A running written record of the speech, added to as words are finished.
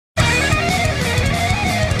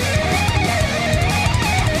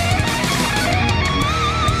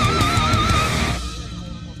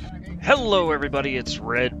Hello everybody, it's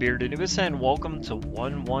Redbeard Anubis and welcome to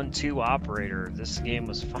 112 Operator. This game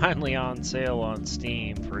was finally on sale on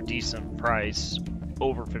Steam for a decent price,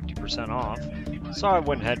 over 50% off. So I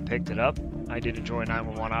went ahead and picked it up. I did enjoy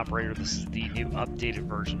 911 Operator. This is the new updated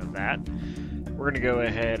version of that. We're going to go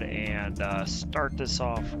ahead and start this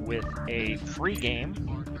off with a free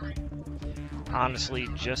game. Honestly,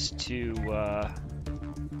 just to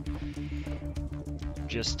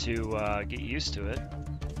get used to it.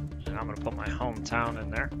 And I'm going to put my hometown in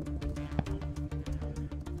there.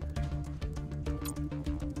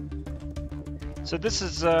 So this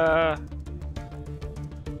is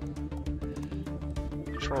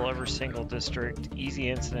control every single district, easy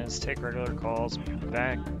incidents, take regular calls,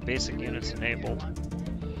 basic units enabled.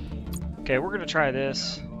 Okay, we're going to try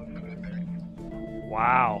this.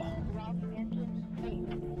 Wow.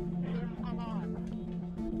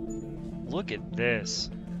 Look at this.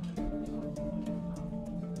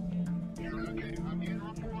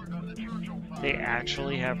 They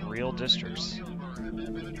actually have real districts.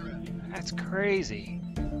 That's crazy.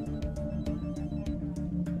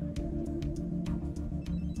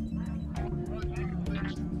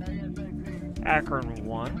 Akron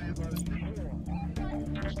 1.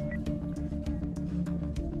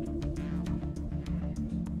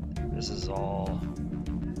 This is all...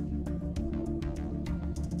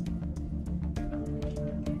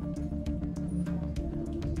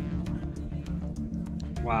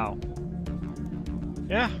 Wow.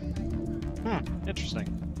 Yeah. Interesting.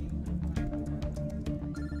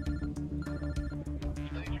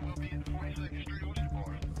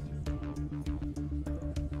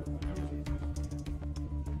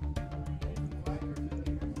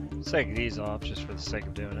 Let's take these off just for the sake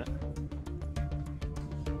of doing it.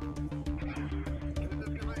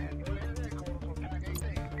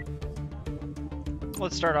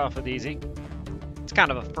 Let's start off with easy. It's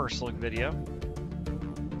kind of a first look video.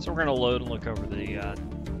 So we're going to load and look over the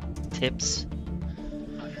tips.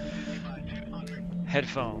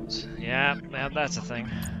 Headphones. Yeah, that's a thing.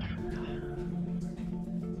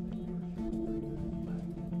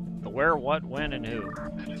 The where, what, when, and who.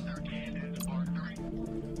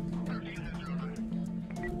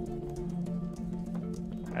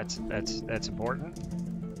 That's important.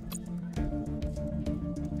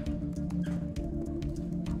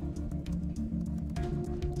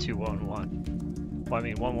 Well, I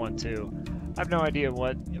mean 112. I have no idea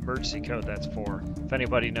what emergency code that's for. If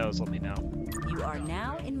anybody knows, let me know. You are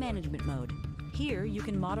now in management mode. Here, you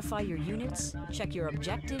can modify your units, check your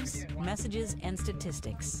objectives, messages, and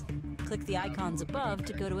statistics. Click the icons above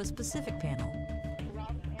to go to a specific panel.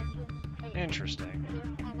 Interesting.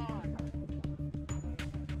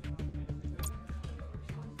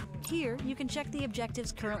 Here, you can check the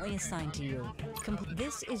objectives currently assigned to you.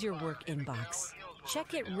 This is your work inbox.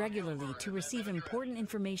 Check it regularly to receive important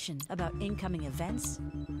information about incoming events.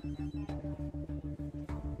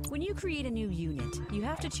 When you create a new unit, you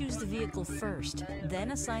have to choose the vehicle first,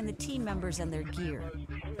 then assign the team members and their gear.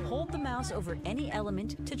 Hold the mouse over any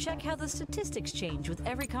element to check how the statistics change with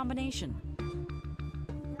every combination.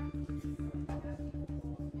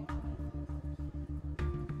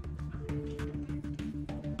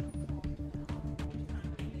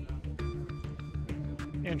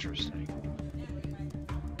 Interesting.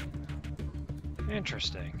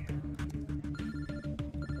 Interesting.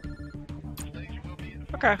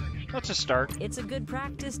 Okay, let's just start. It's a good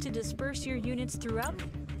practice to disperse your units throughout.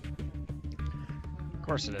 Of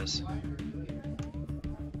course it is.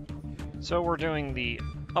 So we're doing the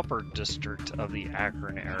upper district of the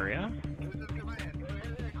Akron area.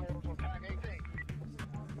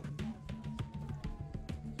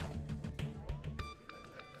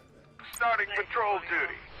 Starting patrol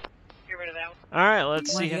duty. All right,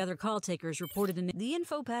 let's One see. of the other call takers reported the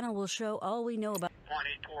info panel will show all we know about.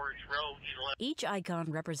 Pointed towards road 11. Each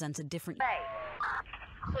icon represents a different.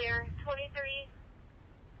 Clear 23.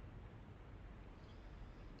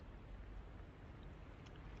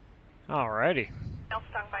 Alrighty. Stung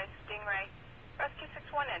by Stingray. Rescue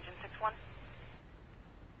 61, engine 61.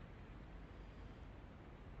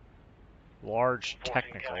 Large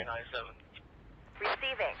technical. 97.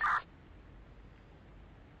 Receiving.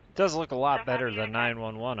 Does look a lot better than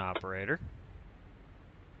 911 operator.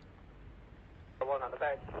 One on the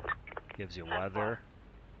back. Gives you weather.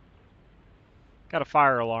 Got a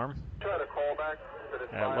fire alarm Try to call back.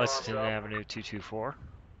 at Lexington Avenue 224.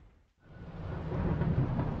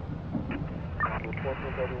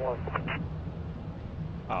 1431.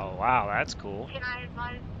 Oh wow, that's cool. Can I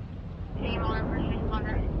advise team alarm for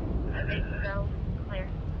 600? Ready to go. Clear.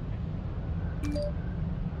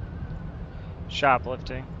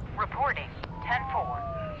 Shoplifting. Reporting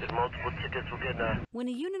 10-4. There's multiple tickets. We're getting When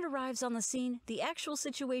a unit arrives on the scene, the actual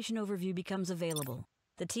situation overview becomes available.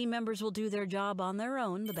 The team members will do their job on their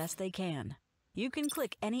own the best they can. You can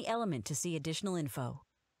click any element to see additional info.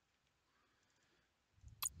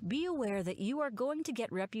 Be aware that you are going to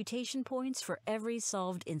get reputation points for every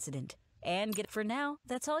solved incident. And for now,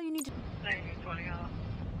 that's all you need to... 20,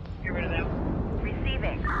 get rid of them.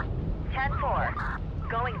 Receiving. 10-4.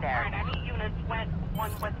 Going there. Alright, any units went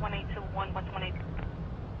 1 West 182, 1 West 182.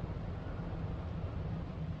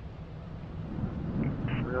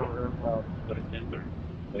 Real loud.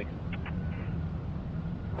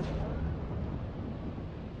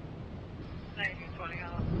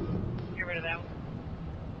 Get rid of them.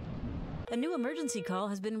 A new emergency call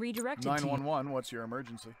has been redirected to you. 911, what's your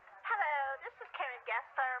emergency? Hello, this is Karen Guest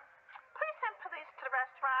Firm. Please send police to the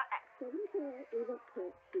restaurant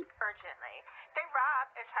urgently. They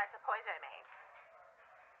robbed and tried to poison me.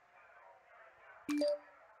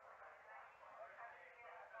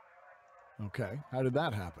 Okay, how did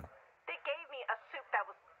that happen? They gave me a soup that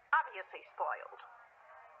was obviously spoiled.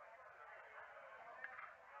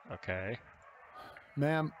 Okay.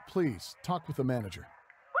 Ma'am, please, talk with the manager.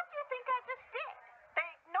 What do you think I just did? They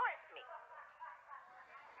ignored me.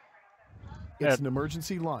 It's an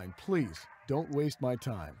emergency line. Please, don't waste my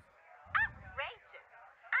time. Outrageous.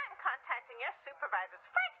 I'm contacting your supervisors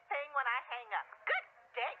first thing when I hang up. Good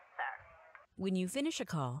day, sir. When you finish a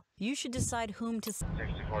call, you should decide whom to...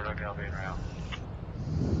 64, don't get being around.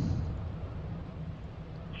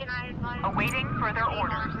 Can I advise? Awaiting further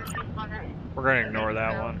orders. We're going to ignore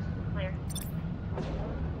that one. Clear.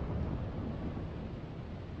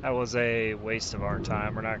 That was a waste of our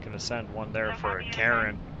time. We're not going to send one there for a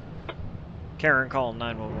Karen. Karen calling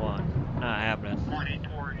 911. Not happening. 1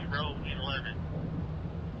 towards Road 11.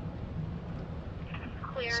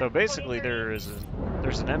 Clear. So basically 23.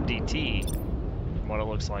 there's an MDT from what it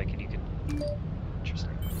looks like, and you can... Interesting.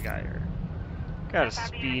 What we got here? Got a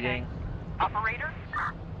speeding. Operator?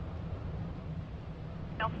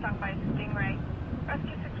 Self stung by Stingray.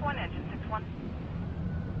 Rescue 61, engine 61.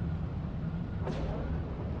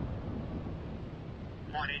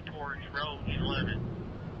 1 towards Road 11.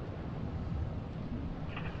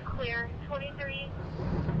 Clear. 23.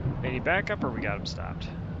 Any backup, or we got him stopped?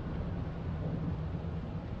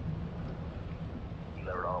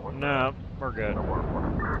 No, we're good.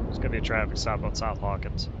 It's gonna be a traffic stop on South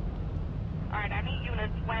Hawkins. Alright, any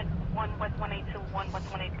units went 1 West 182, 1 West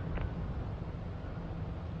 182.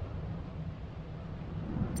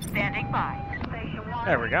 Standing by. Station 1.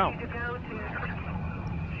 There we go. Need to go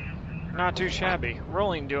to... Not too shabby. We're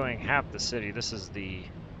only doing half the city. This is the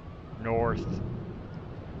north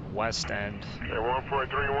west end.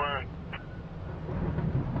 1431.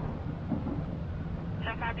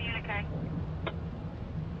 10-5 to unit K.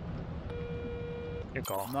 Good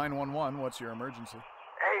call. 911, what's your emergency?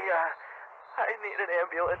 Hey, I need an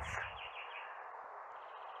ambulance.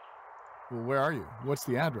 Well, where are you? What's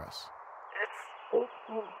the address? It's...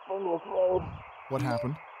 What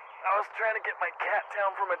happened? I was trying to get my cat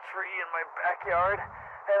down from a tree in my backyard,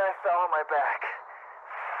 and I fell on my back.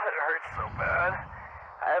 It hurts so bad.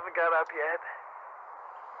 I haven't got up yet.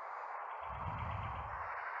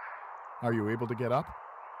 Are you able to get up?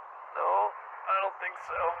 No, I don't think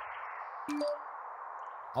so.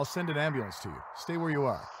 I'll send an ambulance to you. Stay where you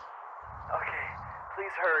are. Okay,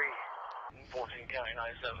 please hurry. 14 County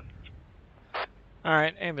 97.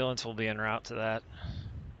 Alright, ambulance will be en route to that.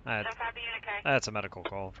 10-5 to unit K. That's a medical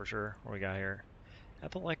call for sure. What we got here?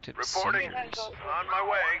 Epileptic Reporting. seizures. On my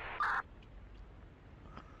way.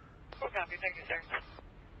 Copy, thank you, sir.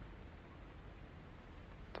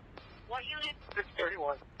 What unit?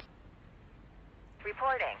 631.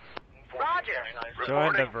 Reporting. 14 Roger. County 97. Go ahead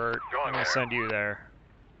and divert. Going I'm going to there. send you there.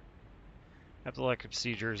 Epileptic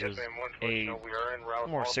seizures Yes, is ma'am, a 120, we are en route.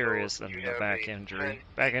 more Also, serious than you the have back a injury. 10,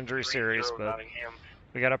 Back injury serious, 30 but Nottingham.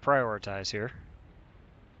 we got to prioritize here.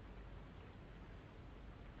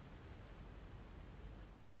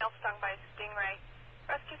 Self stung by Stingray.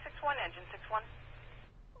 Rescue 61, engine 61.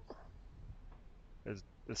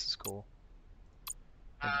 This is cool.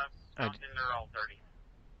 Stockton, they're all 30.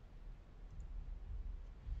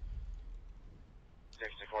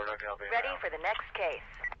 64, don't get being Ready around. for the next case.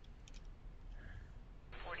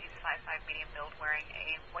 40 to 55 medium build wearing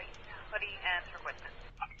a white hoodie and equipment.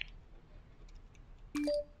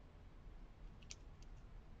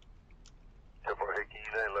 Hickey,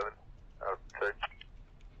 11. Outside.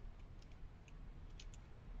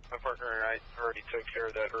 My partner and I already took care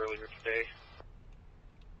of that earlier today.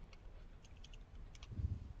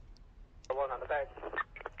 One on the back. 10-4.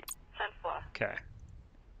 Okay.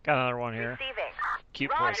 Got another one here. Receiving.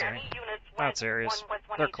 Cute Roger. poisoning. Any units Not went serious. 1 West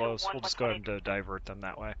They're close. We'll just go ahead and divert them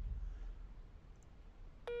that way.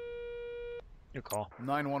 Good call.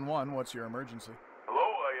 911, what's your emergency? Hello,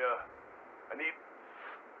 I need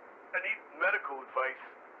medical advice.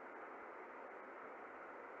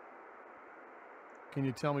 Can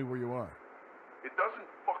you tell me where you are? It doesn't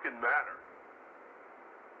fucking matter.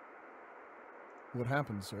 What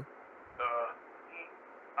happened, sir?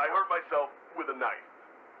 I hurt myself with a knife.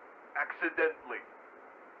 Accidentally.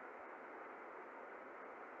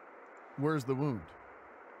 Where's the wound?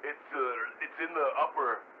 It's in the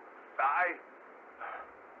upper thigh.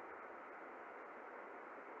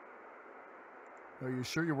 Are you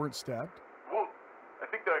sure you weren't stabbed? Well, I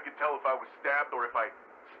think that I could tell if I was stabbed or if I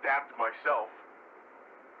stabbed myself.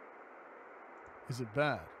 Is it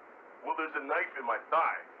bad? Well, there's a knife in my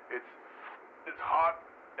thigh. It's hot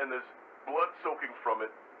and there's blood soaking from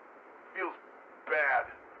it. Feels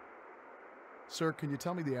bad. Sir, can you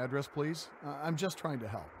tell me the address, please? I'm just trying to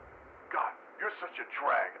help. God, you're such a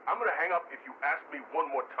drag. I'm gonna hang up if you ask me one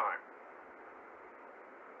more time.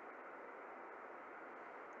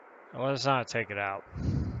 Well, let's not take it out.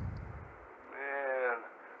 Man,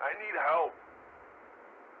 I need help.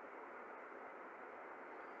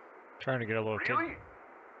 Trying to get a little Really? kid.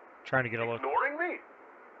 Trying to get a little. Ignoring me?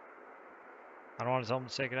 I don't want to tell him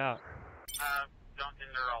to take it out. Duncan,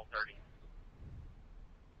 they're all 30.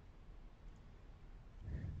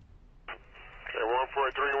 Okay,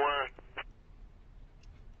 1431.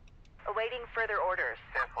 Awaiting further orders.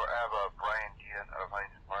 10 for Ava, Brian Diaz out of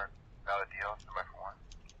Huntington Park. Valid deal, number 1.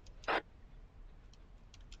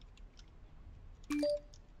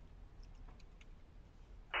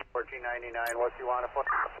 $14.99, what you want to put?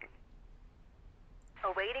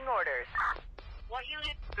 Awaiting orders. What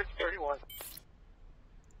unit? 631.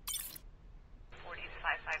 40 to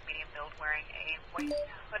 55 medium build wearing a white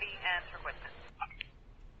hoodie and her equipment.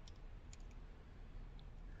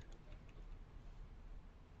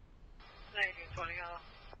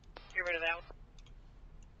 Get rid of that one.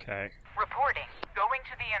 Okay. Reporting. Going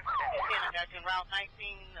to the incident. Contact route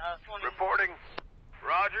 1920. Reporting.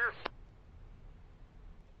 Roger.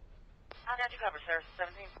 I got you covered, sir.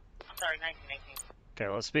 17. I'm sorry, 1918. Okay,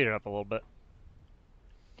 let's speed it up a little bit.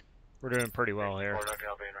 We're doing pretty well here. Injured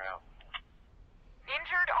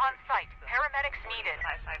on site. Paramedics needed.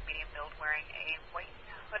 55 medium build wearing a white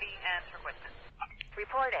hoodie and her equipment.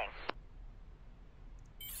 Reporting.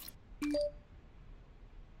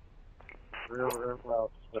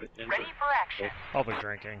 Ready for action. Public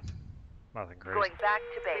drinking. Nothing crazy. Going back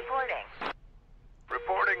to base. Reporting.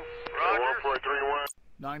 Reporting. Roger. 1431.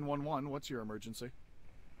 911, what's your emergency?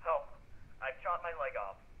 So, I shot my leg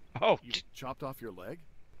off. Oh, You chopped off your leg?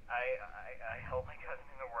 I helped my cousin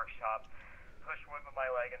in the workshop, pushed wood with my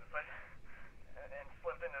leg and slipped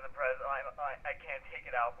into the press. I can't take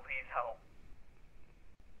it out. Please help.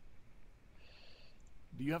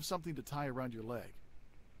 Do you have something to tie around your leg?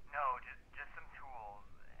 No, just some tools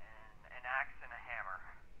and an axe and a hammer.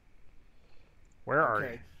 where are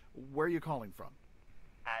Okay. you? Where are you calling from?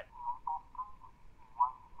 At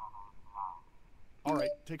All right,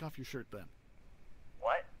 take off your shirt then.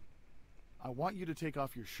 what? I want you to take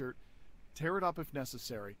off your shirt, tear it up if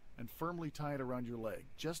necessary, and firmly tie it around your leg,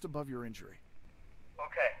 just above your injury.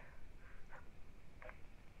 Okay.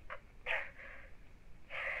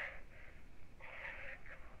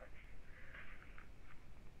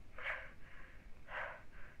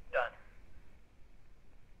 Done.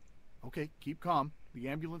 Okay, keep calm. The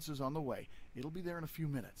ambulance is on the way. It'll be there in a few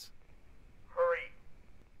minutes. Hurry.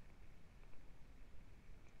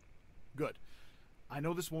 Good. I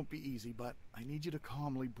know this won't be easy, but I need you to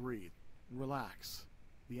calmly breathe. Relax.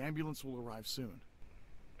 The ambulance will arrive soon.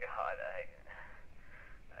 God, I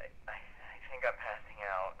think I'm passing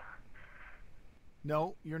out.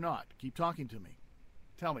 No, you're not. Keep talking to me.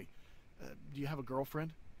 Tell me, do you have a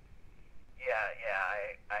girlfriend? Yeah,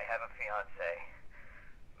 I have a fiance.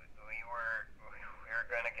 We were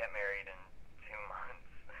gonna get married in 2 months.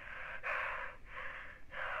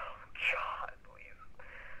 Oh God, please,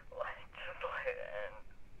 just let it end.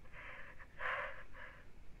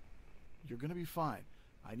 You're gonna be fine.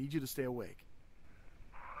 I need you to stay awake.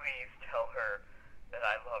 Please tell her that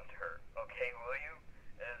I loved her. Okay, will you?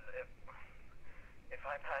 If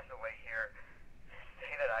I pass away here, say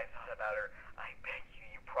that I thought about her. I beg you.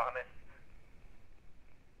 You promise?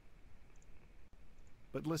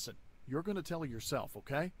 But listen, you're gonna tell her yourself,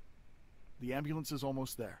 okay? The ambulance is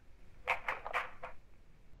almost there.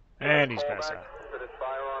 And he's passed out.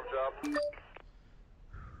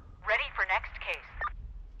 Ready for next case.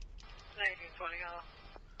 1920.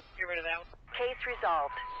 Get rid of that one. Case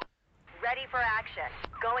resolved. Ready for action.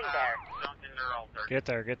 Going there. Duncan, they're all 30. Get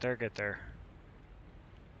there, get there, get there.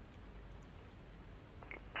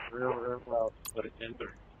 real well, but it's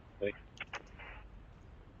injured.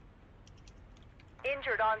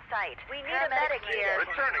 Injured on site. We need a medic here.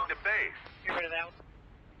 Returning to base. Get rid of that one.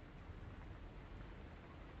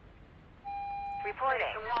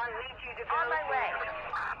 Reporting. On my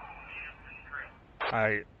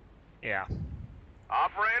way. Yeah.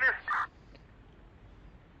 Operator?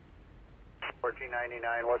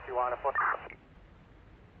 1499, what do you want to put?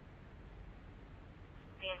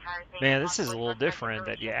 Man, this is a little different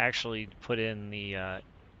that you actually put in the,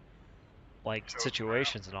 like,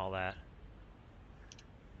 situations and all that.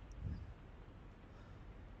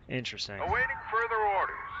 Interesting. Awaiting further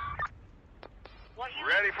orders.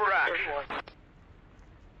 Ready for action.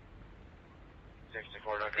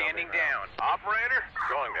 Standing down. Operator?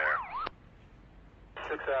 Going there.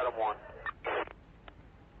 6 out of 1.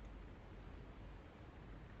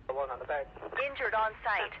 One on the back. Injured on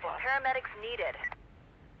site. Paramedics needed.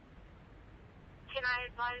 Can I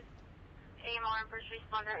advise AMR and first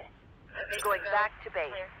responder? Going back to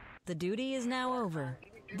base. The duty is now over.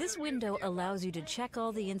 This window allows you to check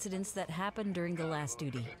all the incidents that happened during the last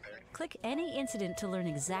duty. Click any incident to learn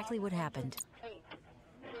exactly what happened.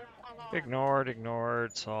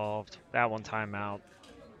 Ignored, solved. That one timeout.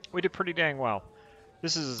 We did pretty dang well.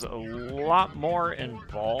 This is a lot more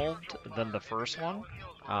involved than the first one.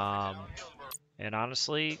 And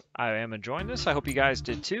honestly, I am enjoying this. I hope you guys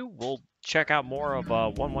did too. We'll check out more of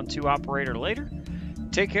 112 Operator later.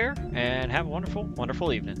 Take care and have a wonderful,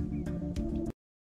 wonderful evening.